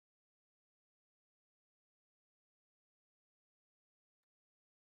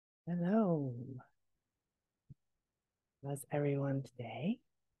Hello. How's everyone today?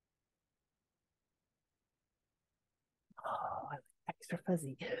 Oh, I'm extra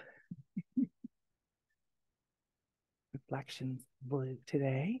fuzzy. Reflections blue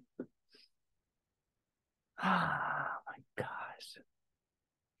today. Ah, my gosh.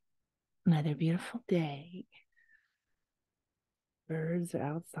 Another beautiful day. Birds are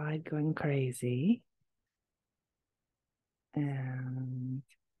outside going crazy. And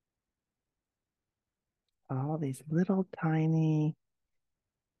all these little tiny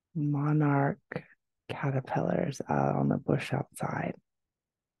monarch caterpillars out on the bush outside.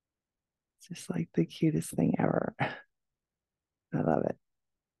 It's just like the cutest thing ever. I love it.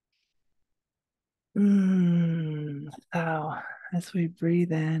 So as we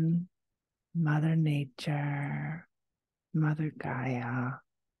breathe in, Mother Nature, Mother Gaia,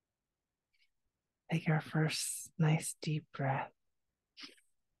 take our first nice deep breath.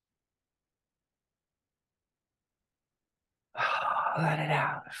 Let it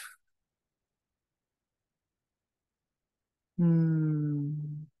out.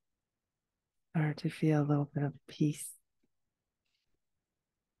 Start to feel a little bit of peace.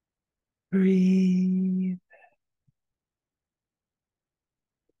 Breathe.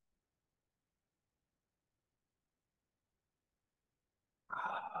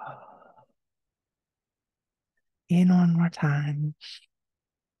 In one more time.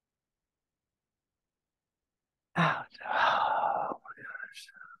 Out. Oh my gosh.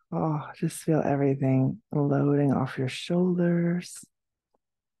 Oh, just feel everything loading off your shoulders.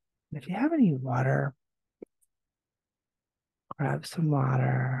 If you have any water, grab some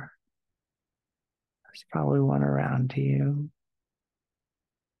water. There's probably one around you.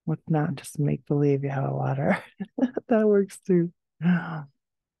 What's not just make believe you have a water. That works too.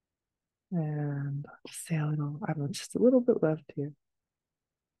 And I'll just say a little, I have just a little bit left here.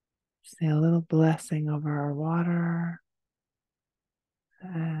 Say a little blessing over our water.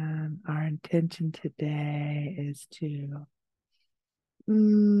 And our intention today is to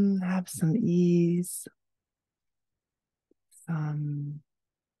have some ease, some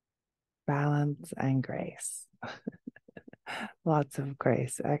balance, and grace. Lots of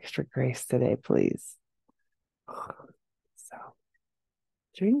grace, extra grace today, please. So,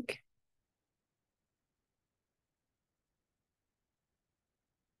 drink.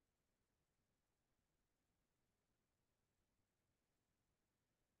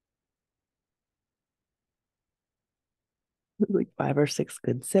 Like 5 or 6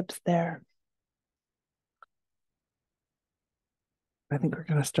 good sips there. I think we're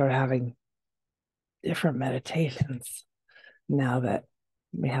going to start having different meditations now that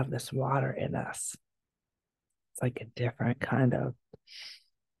we have this water in us. It's like a different kind of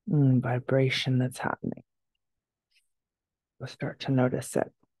vibration that's happening. We'll start to notice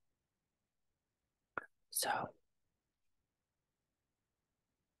it. So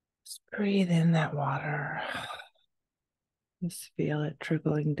just breathe in that water. Just feel it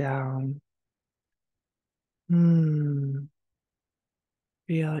trickling down. Feel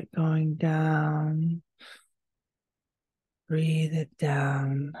it going down. Breathe it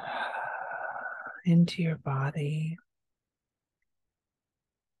down into your body,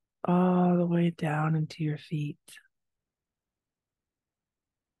 all the way down into your feet.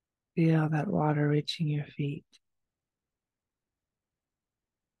 Feel that water reaching your feet.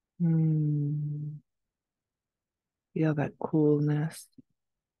 Feel that coolness,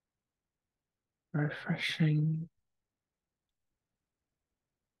 refreshing.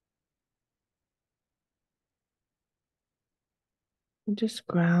 And just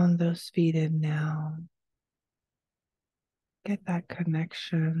ground those feet in now. Get that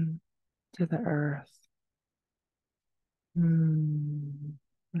connection to the earth.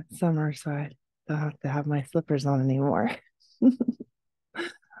 It's summer, so I don't have to have my slippers on anymore.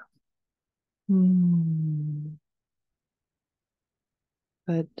 Hmm.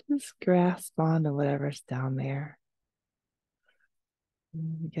 But just grasp onto whatever's down there.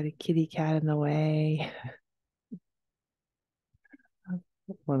 We got a kitty cat in the way.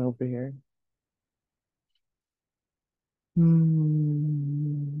 One over here.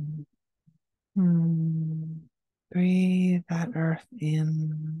 Hmm. Breathe that earth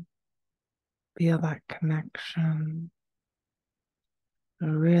in. Feel that connection.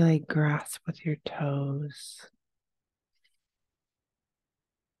 Really grasp with your toes.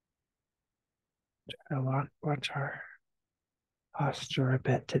 Try to watch our posture a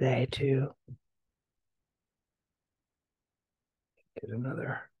bit today too. Get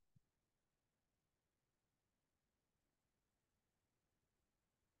another.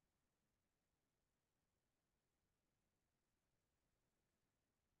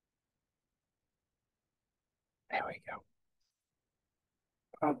 There we go.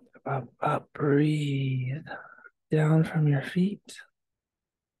 Up, up, up. Breathe. Down from your feet,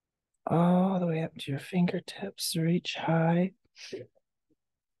 all the way up to your fingertips. Reach high.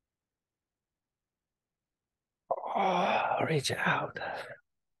 Oh, reach out.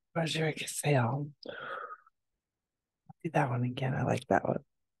 Where's your exhale? Do that one again. I like that one.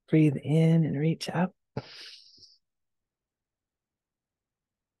 Breathe in and reach up.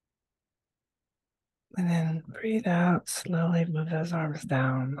 And then breathe out. Slowly move those arms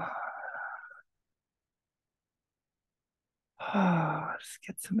down. Oh, just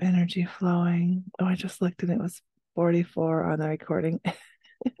get some energy flowing. Oh, I just looked and it was 44 on the recording.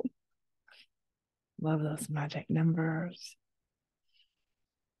 Love those magic numbers.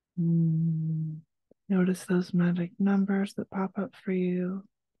 Notice those magic numbers that pop up for you.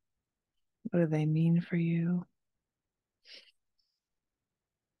 What do they mean for you?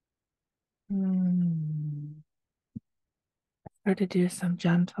 Start to do some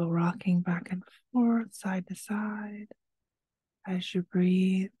gentle rocking back and forth, side to side, as you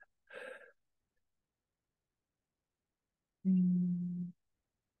breathe.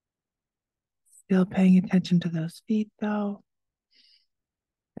 Still paying attention to those feet though,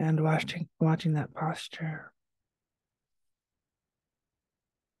 and watching that posture.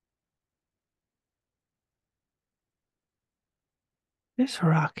 Just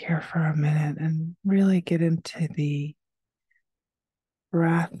rock here for a minute and really get into the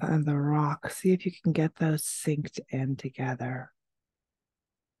breath and the rock. See if you can get those synced in together.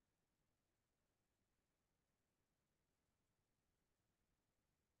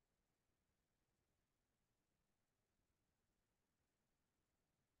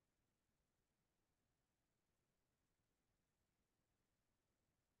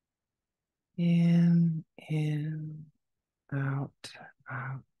 In, out,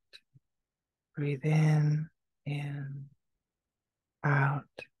 out. Breathe in, out,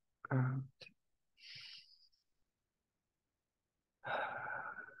 out.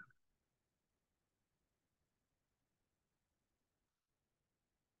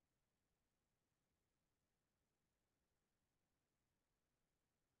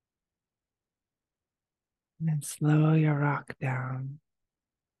 And then slow your rock down.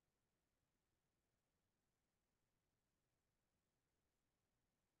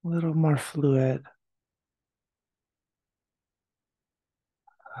 A little more fluid.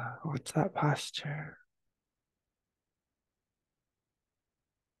 What's that posture?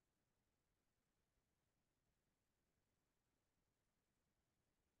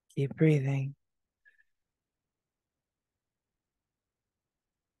 Keep breathing.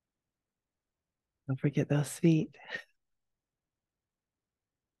 Don't forget those feet.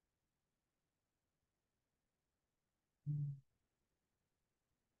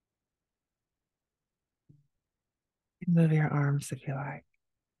 Move your arms if you like.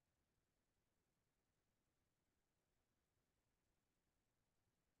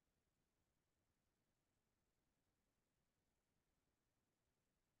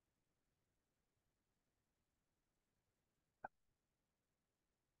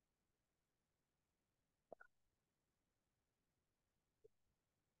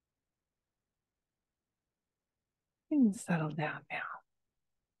 You can settle down now.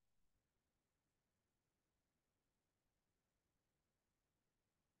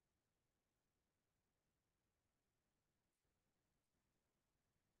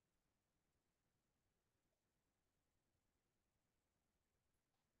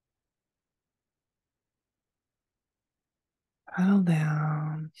 Settle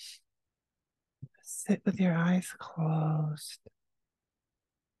down. Sit with your eyes closed.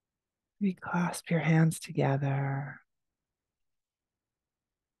 Reclasp your hands together.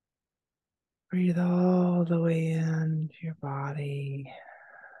 Breathe all the way into your body.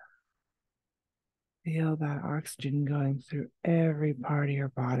 Feel that oxygen going through every part of your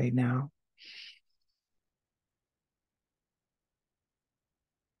body now.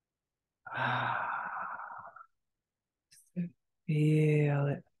 Feel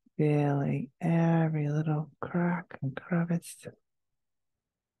it filling every little crack and crevice,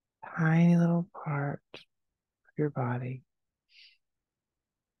 tiny little part of your body.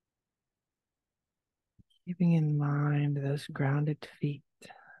 Keeping in mind those grounded feet.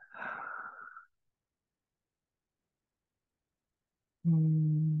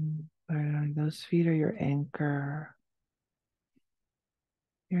 Those feet are your anchor.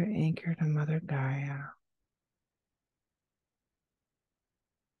 Your anchor to Mother Gaia.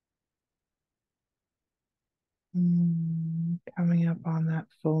 Coming up on that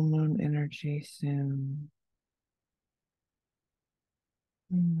full moon energy soon.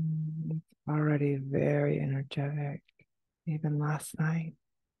 It's already very energetic, even last night.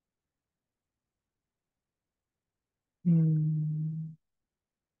 It's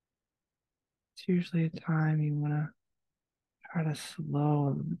usually a time you want to try to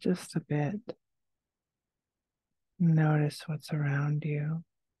slow just a bit. Notice what's around you.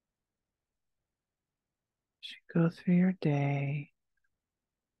 As you go through your day,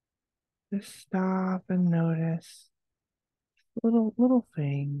 just stop and notice little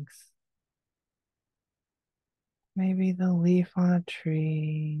things. Maybe the leaf on a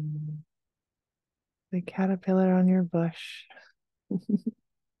tree, the caterpillar on your bush. If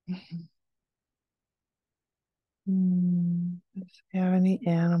you have any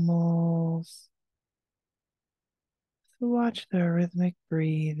animals, so watch their rhythmic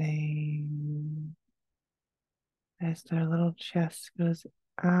breathing as their little chest goes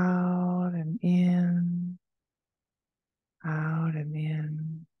out and in, out and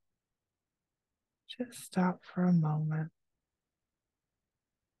in. Just stop for a moment.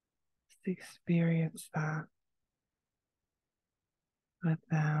 Just experience that with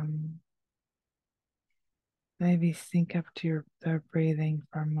them. Maybe sync up to their breathing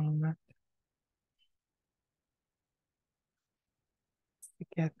for a moment to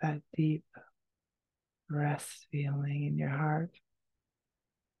get that deep rest feeling in your heart.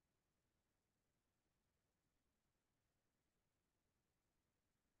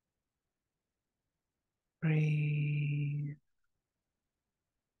 Breathe.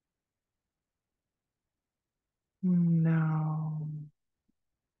 Know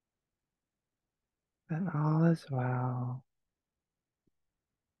that all is well.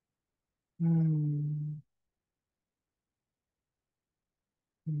 Mm.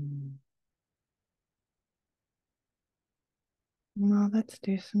 Mm. Well, let's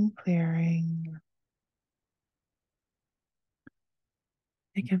do some clearing.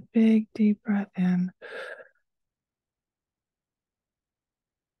 Take a big deep breath in.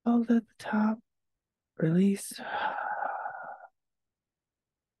 Hold at the top. Release.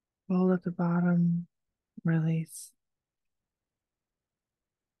 Hold at the bottom. Release.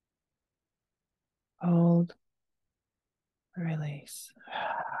 Hold. Release.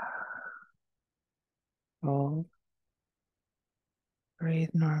 Hold. Breathe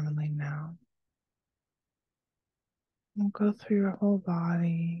normally now. And go through your whole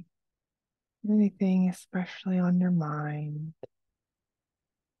body. Anything, especially on your mind,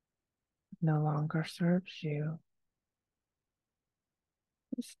 no longer serves you.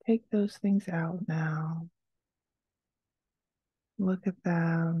 Just take those things out now. Look at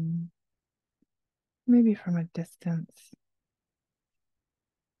them, maybe from a distance.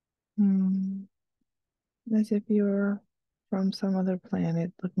 As if you were from some other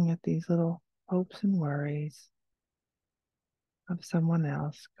planet looking at these little hopes and worries of someone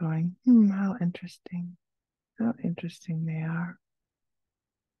else, going, how interesting they are.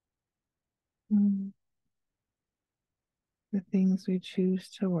 The things we choose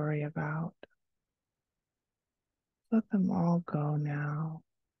to worry about. Let them all go now.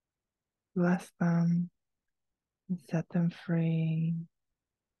 Bless them and set them free.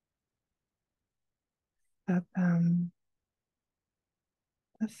 Set them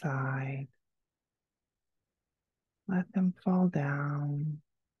aside. Let them fall down,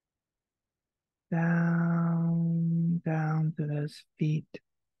 down to those feet,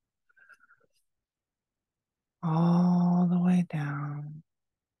 all the way down,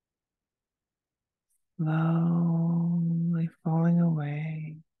 slowly falling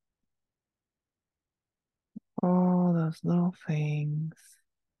away. All those little things.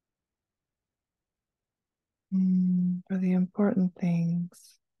 For the important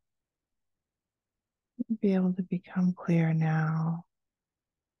things, be able to become clear now.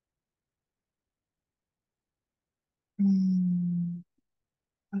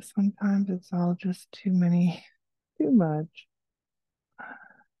 But sometimes it's all just too much,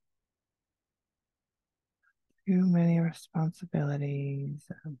 too many responsibilities,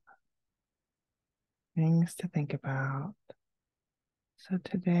 things to think about. So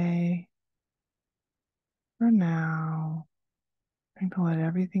today, for now, I'm going to let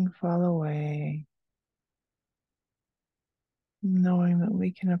everything fall away, knowing that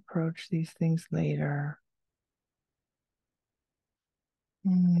we can approach these things later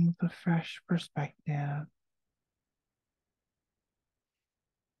with a fresh perspective.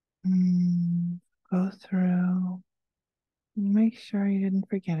 Go through, make sure you didn't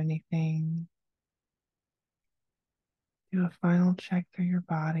forget anything. Do a final check through your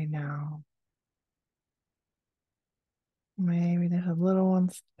body now. Maybe there's a little one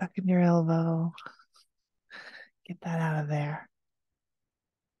stuck in your elbow. Get that out of there.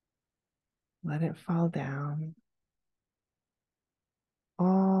 Let it fall down,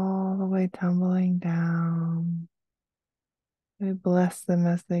 all the way tumbling down. We bless them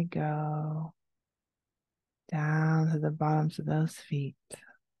as they go down to the bottoms of those feet.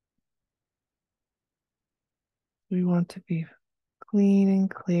 We want to be clean and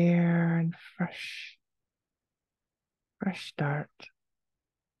clear and fresh, fresh start.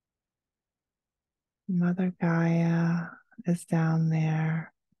 Mother Gaia is down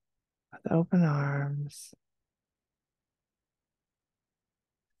there with open arms.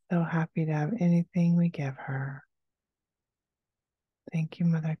 So happy to have anything we give her. Thank you,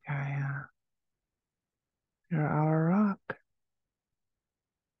 Mother Gaia. You're our rock.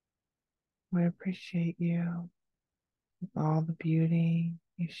 We appreciate you, all the beauty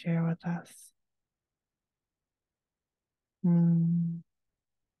you share with us.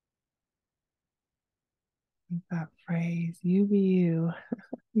 That phrase, you be you,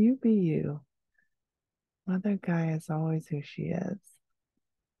 you be you. Mother Gaia is always who she is.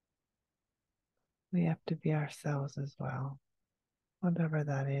 We have to be ourselves as well, whatever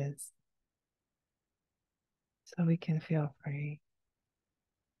that is, so we can feel free.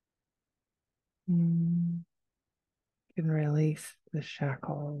 Can release the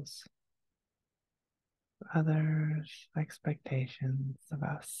shackles, others' expectations of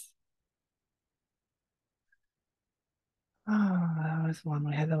us. Oh, that was one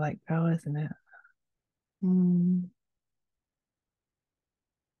we had to let go, isn't it?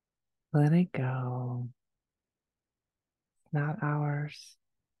 Let it go. It's not ours.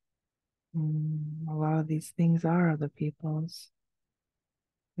 A lot of these things are other people's.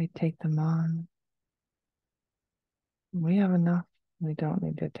 We take them on. We have enough. We don't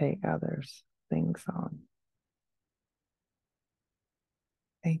need to take others' things on.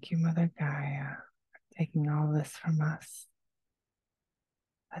 Thank you, Mother Gaia, for taking all this from us.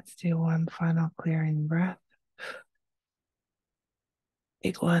 Let's do one final clearing breath.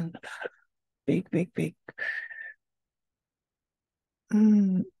 Big one. Big, big, big.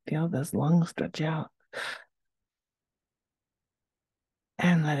 Feel those lungs stretch out.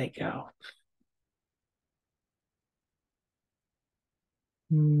 And let it go.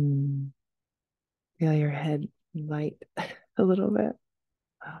 Feel your head light a little bit.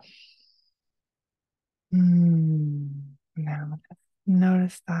 Now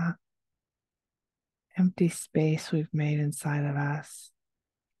notice that empty space we've made inside of us.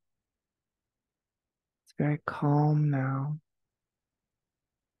 It's very calm now.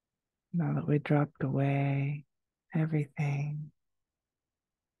 Now that we dropped away everything.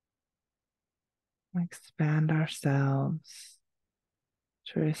 Expand ourselves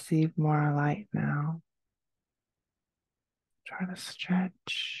to receive more light now. Try to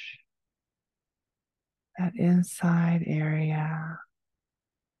stretch that inside area.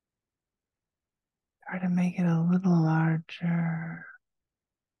 Try to make it a little larger.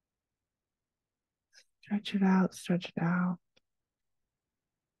 Stretch it out, stretch it out.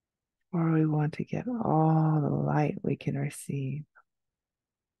 Or we want to get all the light we can receive.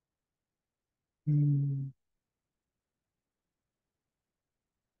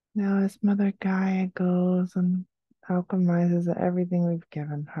 Now, as Mother Gaia goes and alchemizes everything we've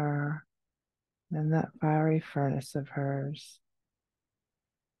given her in that fiery furnace of hers,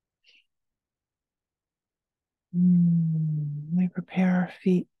 we prepare our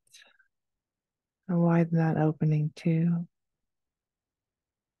feet and widen that opening too.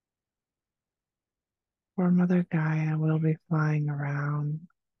 For Mother Gaia will be flying around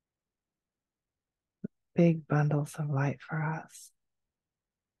big bundles of light for us.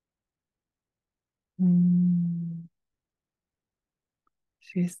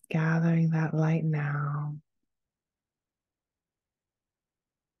 She's gathering that light now.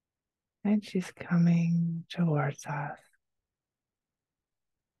 And she's coming towards us.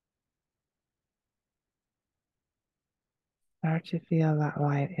 Start to feel that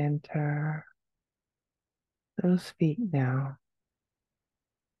light enter those feet now.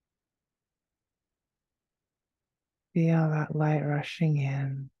 Feel that light rushing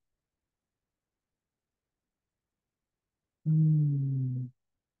in.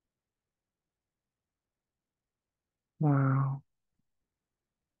 Wow.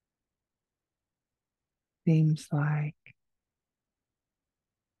 Seems like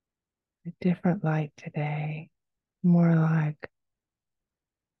a different light today. More like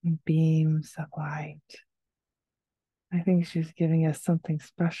beams of light. I think she's giving us something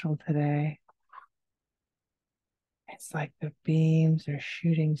special today. It's like the beams are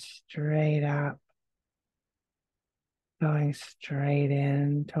shooting straight up, going straight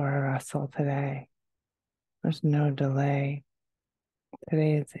into our vessel today. There's no delay.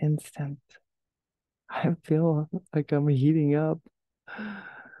 Today it's instant. I feel like I'm heating up.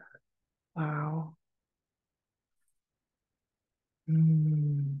 Wow.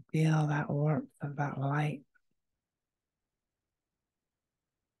 Feel that warmth of that light.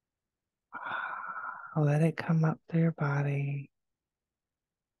 Let it come up through your body.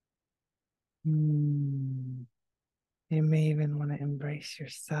 Mm. You may even want to embrace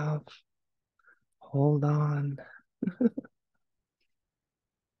yourself. Hold on.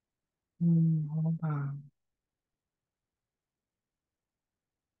 Hold on.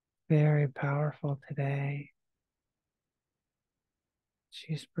 Very powerful today.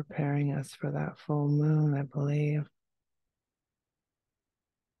 She's preparing us for that full moon, I believe.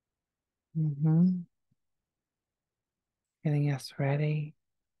 Mm-hmm. Getting us ready.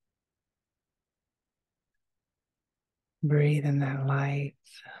 Breathe in that light.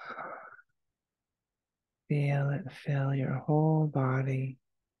 Feel it fill your whole body.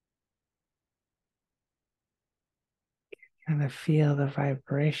 Kind of feel the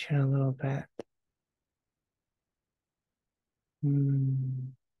vibration a little bit. Mm.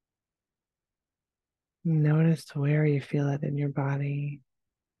 Notice where you feel it in your body.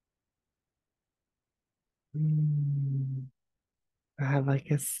 Mm. I have like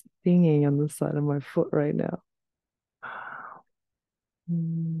a stinging on the side of my foot right now.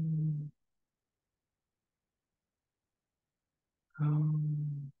 Mm.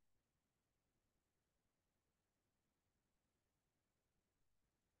 Um,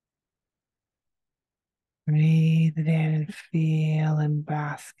 Breathe it in and feel and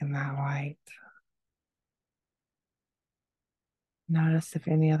bask in that light. Notice if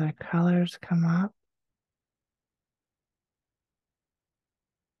any other colors come up.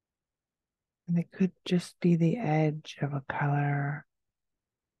 And it could just be the edge of a color,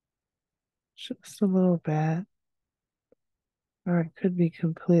 just a little bit. Or it could be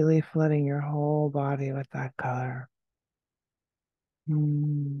completely flooding your whole body with that color.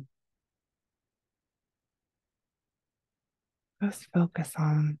 Mm. Just focus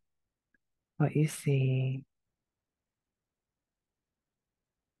on what you see.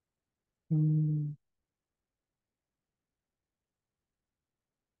 Mm.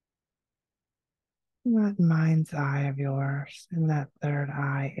 In that mind's eye of yours, in that third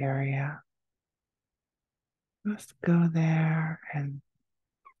eye area. Just go there and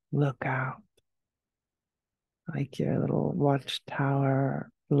look out like your little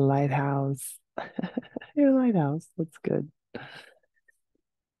watchtower, lighthouse. Your lighthouse, that's good.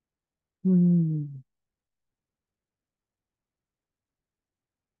 Mm.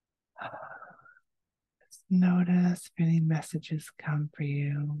 Just notice if any messages come for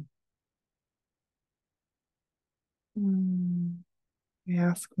you. Mm. We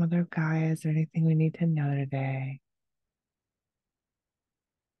ask Mother Gaia, is there anything we need to know today?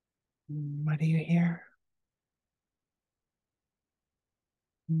 What do you hear?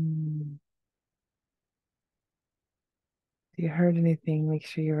 Mm. If you heard anything, make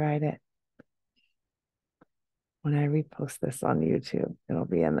sure you write it. When I repost this on YouTube, it'll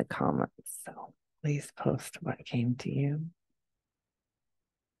be in the comments. So please post what came to you.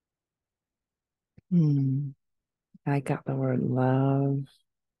 I got the word love.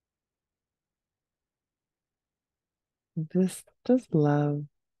 Just love.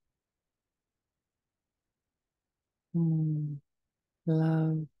 Mm,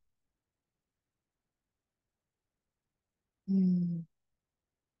 love. Mm,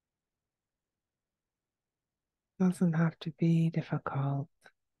 doesn't have to be difficult.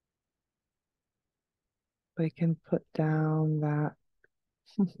 We can put down that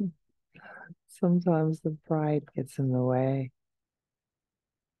sometimes the pride gets in the way.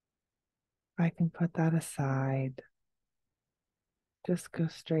 I can put that aside. Just go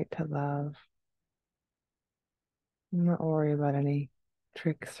straight to love. Not worry about any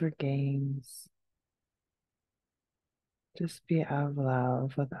tricks or games. Just be of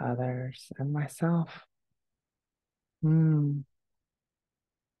love with others and myself. Mm,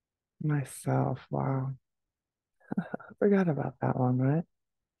 myself. Wow. I forgot about that one, right?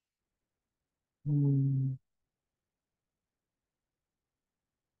 Mm,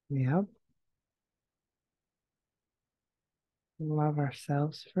 yep. Love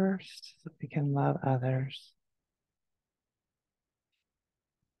ourselves first so we can love others.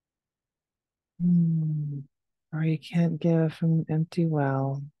 Mm, or you can't give from an empty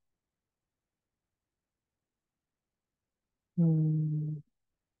well. Mm,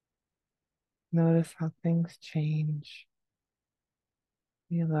 notice how things change.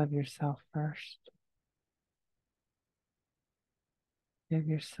 You love yourself first. Give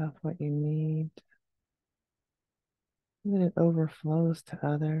yourself what you need. And then it overflows to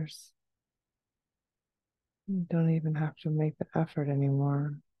others. You don't even have to make the effort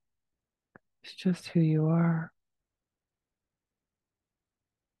anymore. It's just who you are.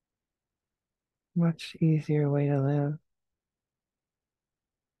 Much easier way to live.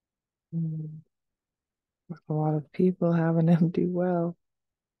 Mm. A lot of people have an empty well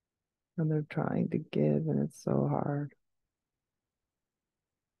and they're trying to give, and it's so hard.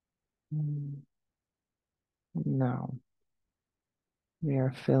 Mm. No, we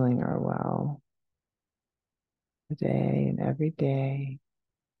are filling our well today and every day.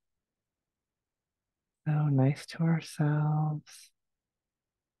 So nice to ourselves,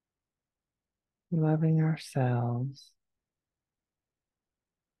 loving ourselves,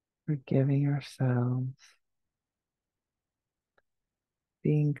 forgiving ourselves,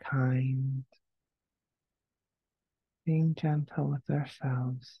 being kind, being gentle with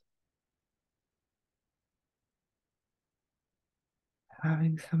ourselves,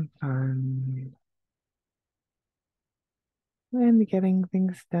 having some fun, and getting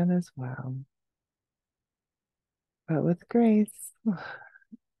things done as well, but with grace.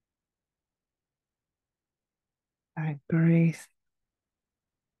 That grace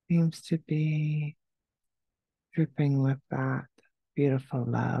seems to be dripping with that beautiful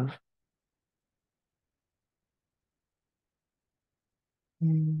love.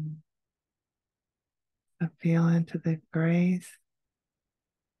 Mm. So feel into the grace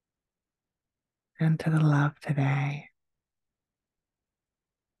and to the love today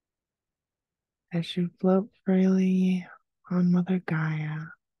as you float freely on Mother Gaia.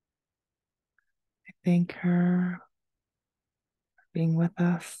 I thank her for being with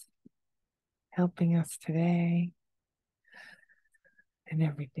us, helping us today and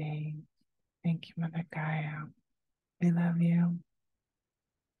every day. Thank you, Mother Gaia. I love you.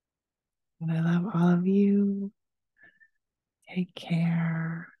 And I love all of you. Take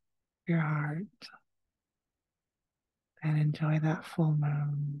care of your heart and enjoy that full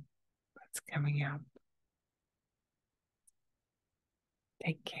moon that's coming up.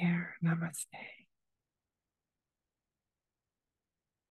 Take care. Namaste.